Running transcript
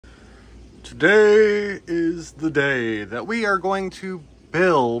Today is the day that we are going to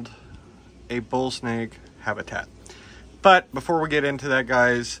build a bull snake habitat. But before we get into that,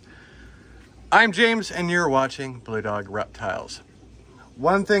 guys, I'm James and you're watching Blue Dog Reptiles.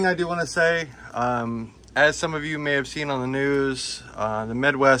 One thing I do want to say, as some of you may have seen on the news, the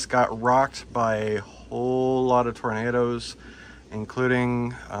Midwest got rocked by a whole lot of tornadoes,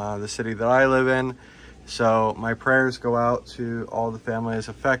 including the city that I live in. So my prayers go out to all the families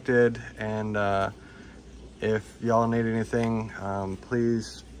affected, and if y'all need anything,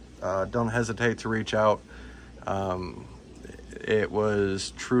 please don't hesitate to reach out. It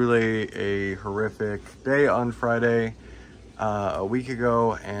was truly a horrific day on Friday a week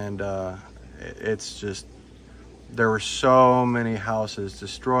ago, and it's just, there were so many houses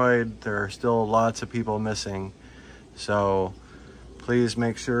destroyed. There are still lots of people missing. So please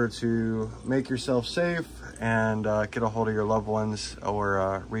make sure to make yourself safe and get a hold of your loved ones,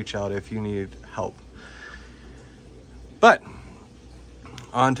 or reach out if you need help. But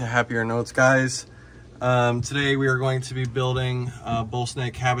on to happier notes, guys. Today we are going to be building a bull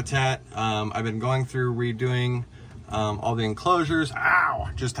snake habitat. I've been going through redoing all the enclosures. Ow!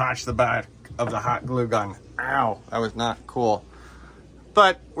 Just touched the back of the hot glue gun. Ow! That was not cool.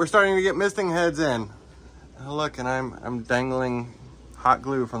 But we're starting to get misting heads in. Oh, look, and I'm dangling hot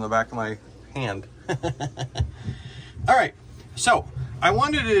glue from the back of my hand. All right, so I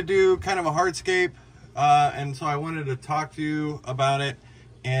wanted to do kind of a hardscape, and so I wanted to talk to you about it,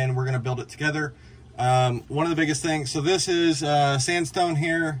 and we're gonna build it together. One of the biggest things, so this is sandstone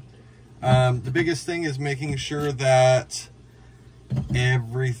here. The biggest thing is making sure that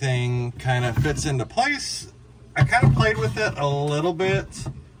everything kind of fits into place. I kind of played with it a little bit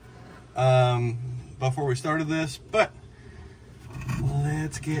before we started this, but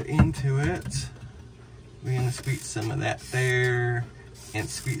let's get into it. We're gonna squeeze some of that there, and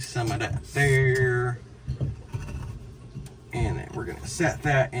squeeze some of that there, and then we're gonna set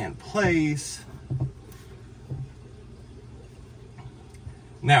that in place.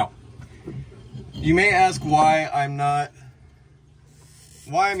 Now, you may ask why I'm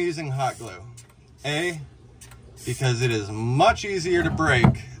using hot glue. A, because it is much easier to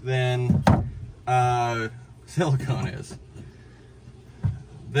break than silicone is.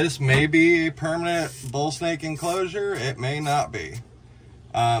 This may be a permanent bull snake enclosure, it may not be.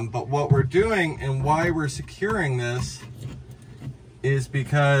 But what we're doing and why we're securing this is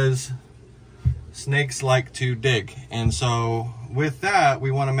because snakes like to dig. And so with that,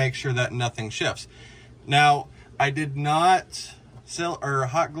 we want to make sure that nothing shifts. Now, I did not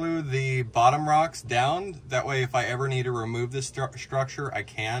hot glue the bottom rocks down. That way, if I ever need to remove this structure, I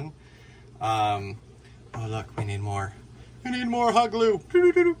can. Oh, look, we need more. We need more hot glue.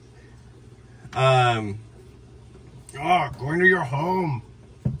 Oh, going to your home.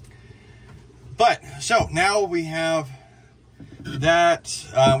 But, so now we have that.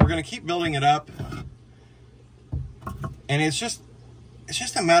 We're going to keep building it up. And it's just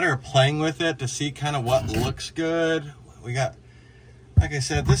a matter of playing with it to see kind of what looks good. We got, like I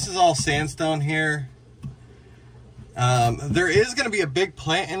said, this is all sandstone here. There is going to be a big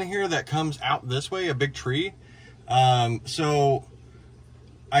plant in here that comes out this way, a big tree. So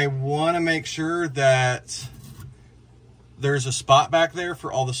I want to make sure that there's a spot back there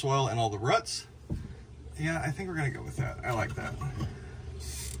for all the soil and all the roots. Yeah, I think we're going to go with that. I like that.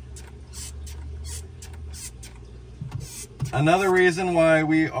 Another reason why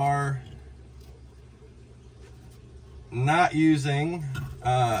we are not using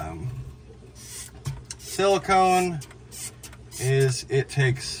silicone is it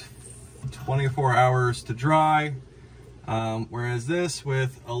takes 24 hours to dry, whereas this,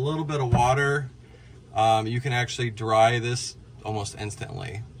 with a little bit of water, you can actually dry this almost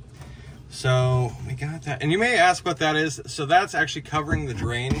instantly. So we got that. And you may ask what that is. So that's actually covering the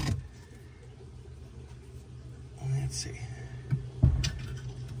drain. Let's see.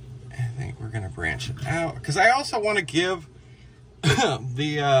 I think we're gonna branch it out, because I also want to give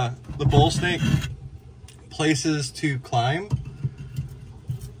the bull snake places to climb.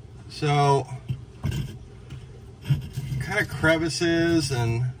 So kind of crevices,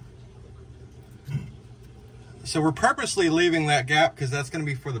 and so we're purposely leaving that gap because that's going to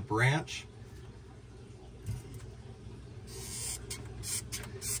be for the branch.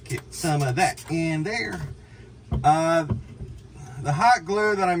 Get some of that in there. The hot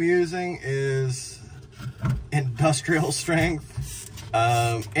glue that I'm using is industrial strength,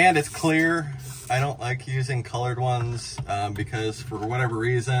 and it's clear. I don't like using colored ones because for whatever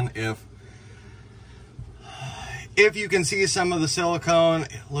reason, if you can see some of the silicone,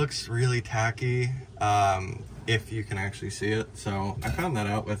 it looks really tacky, if you can actually see it. So I found that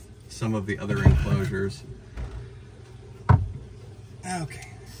out with some of the other enclosures. Okay.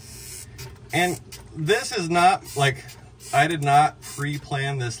 And this is not like, I did not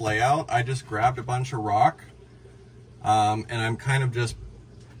pre-plan this layout. I just grabbed a bunch of rock, and I'm kind of just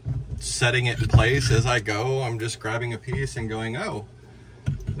setting it in place as I go. I'm just grabbing a piece and going, oh,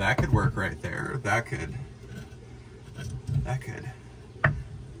 that could work right there. That could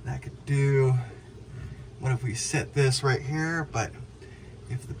do. What if we set this right here? But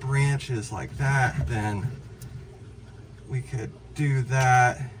if the branch is like that, then we could do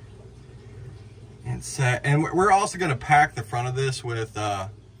that and set. And we're also going to pack the front of this with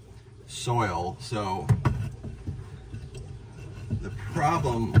soil. So the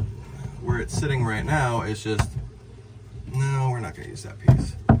problem where it's sitting right now is just, no, we're not going to use that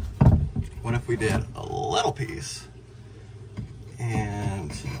piece. What if we did a little piece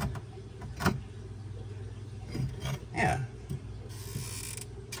and yeah,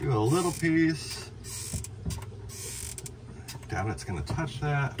 do a little piece. Doubt it's going to touch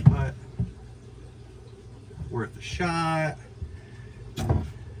that, but worth a shot. And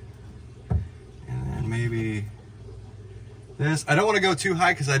then maybe this. I don't want to go too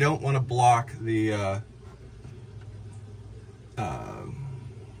high because I don't want to block the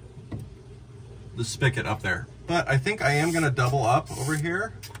spigot up there. But I think I am going to double up over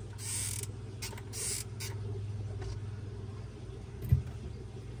here.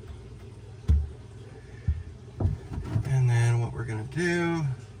 And then what we're going to do,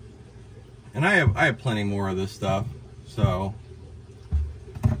 and I have plenty more of this stuff, so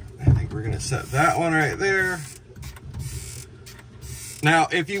I think we're going to set that one right there. Now,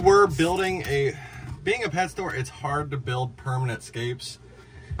 if you were being a pet store, it's hard to build permanent scapes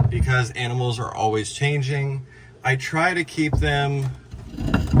because animals are always changing. I try to keep them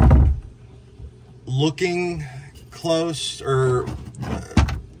looking close, or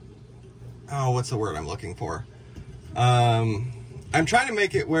oh, what's the word I'm looking for? I'm trying to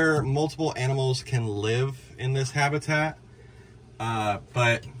make it where multiple animals can live in this habitat,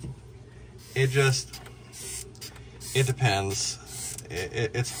 but it depends.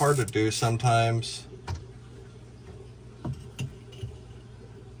 It's hard to do sometimes.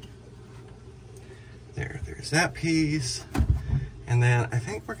 There's that piece. And then I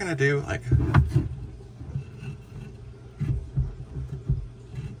think we're gonna do like,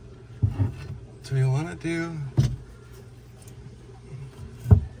 do we wanna do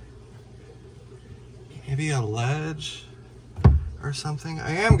maybe a ledge or something?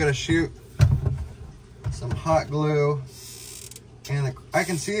 I am gonna shoot some hot glue, and I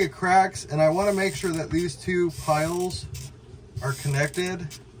can see it cracks, and I wanna make sure that these two piles are connected.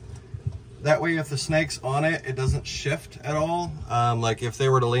 That way, if the snake's on it, it doesn't shift at all. Like if they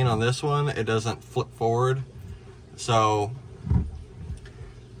were to lean on this one, it doesn't flip forward. So,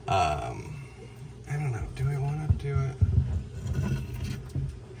 I don't know, do we wanna do it?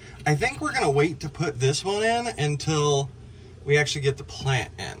 I think we're gonna wait to put this one in until we actually get the plant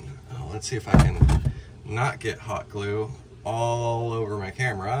in. Oh, let's see if I can not get hot glue all over my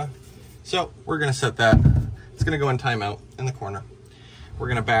camera. So we're gonna set that. It's gonna go in timeout in the corner. We're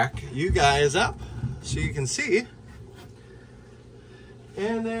gonna back you guys up so you can see.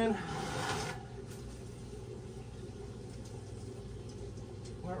 And then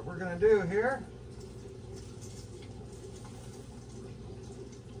what we're gonna do here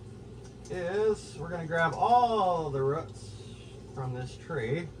is we're gonna grab all the roots from this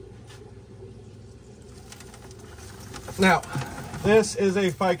tree. Now, this is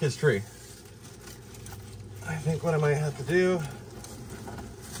a ficus tree. I think what I might have to do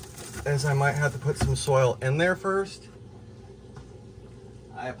is I might have to put some soil in there first.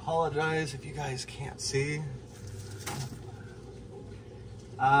 I apologize if you guys can't see.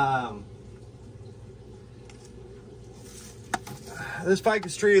 This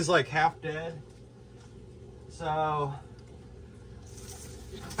ficus tree is like half dead, so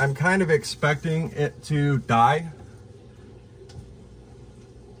I'm kind of expecting it to die,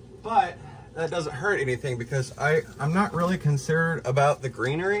 but that doesn't hurt anything because I'm not really concerned about the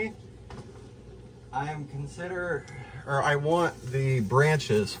greenery. I want the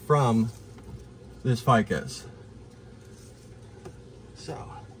branches from this ficus. So,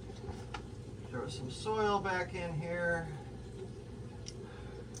 throw some soil back in here.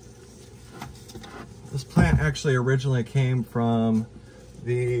 This plant actually originally came from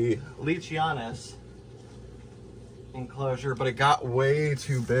the Leachianus enclosure, but it got way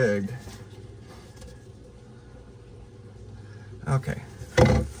too big. Okay,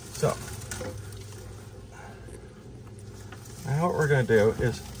 so now what we're going to do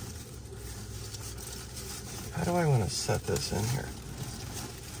is, how do I want to set this in here?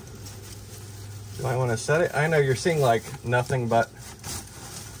 Do I want to set it? I know you're seeing like nothing but...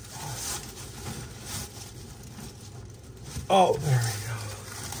 Oh, there we go.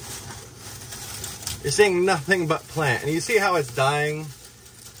 You're seeing nothing but plant. And you see how it's dying?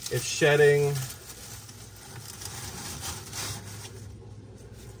 It's shedding.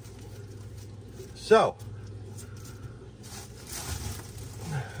 So,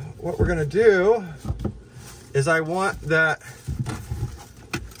 what we're gonna do is I want that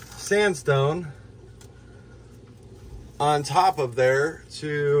sandstone on top of there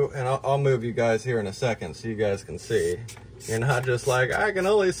to, and I'll move you guys here in a second so you guys can see. You're not just like, I can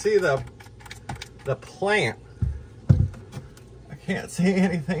only see the plant. I can't see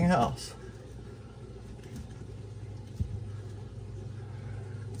anything else.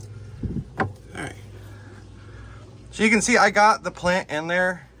 Alright. So you can see I got the plant in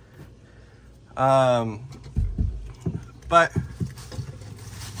there. But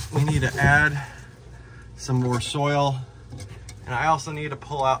we need to add some more soil. And I also need to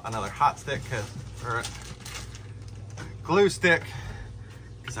pull out another hot stick, or a glue stick,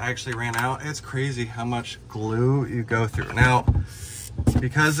 because I actually ran out. It's crazy how much glue you go through. Now,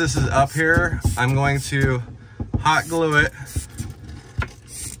 because this is up here, I'm going to hot glue it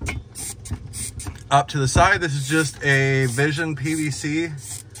up to the side. This is just a Vision PVC.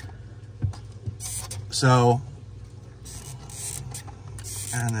 So,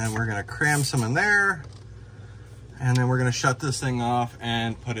 and then we're gonna cram some in there, and then we're gonna shut this thing off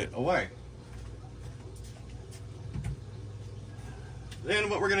and put it away. Then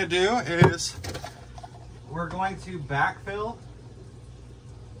what we're gonna do is we're going to backfill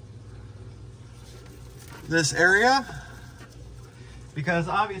this area, because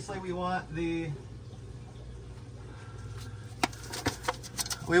obviously we want the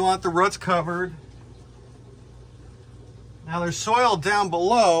roots covered. Now there's soil down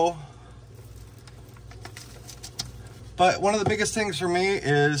below, but one of the biggest things for me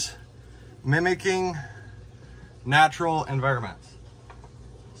is mimicking natural environments.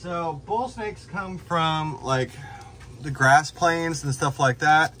 So bull snakes come from like the grass plains and stuff like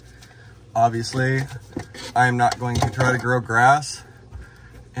that. Obviously, I'm not going to try to grow grass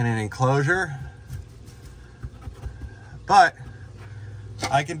in an enclosure, but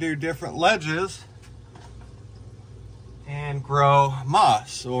I can do different ledges and grow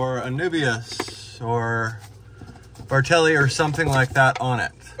moss or Anubias or Bartelli or something like that on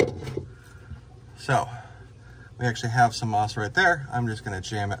it. So we actually have some moss right there. I'm just going to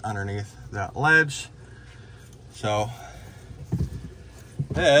jam it underneath that ledge. So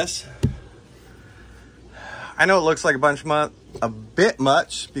this, I know it looks like a bit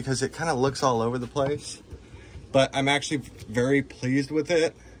much because it kind of looks all over the place, but I'm actually very pleased with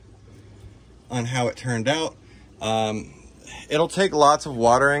it on how it turned out. It'll take lots of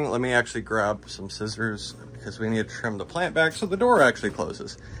watering. Let me actually grab some scissors because we need to trim the plant back so the door actually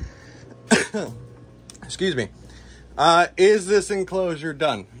closes. Excuse me. Is this enclosure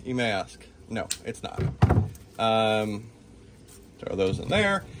done, you may ask? No, it's not. Throw those in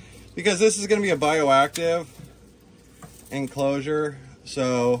there because this is going to be a bioactive enclosure.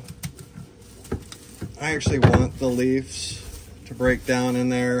 So I actually want the leaves to break down in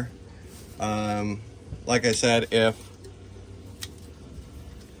there. Like I said, if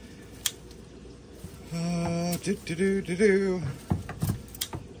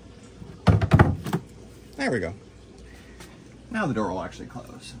there we go. Now the door will actually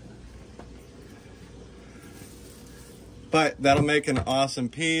close. But that'll make an awesome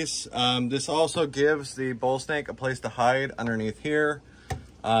piece. This also gives the bull snake a place to hide underneath here.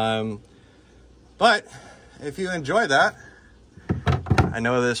 But if you enjoy that, I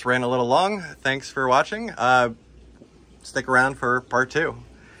know this ran a little long. Thanks for watching. Stick around for part 2.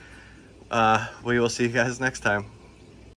 We will see you guys next time.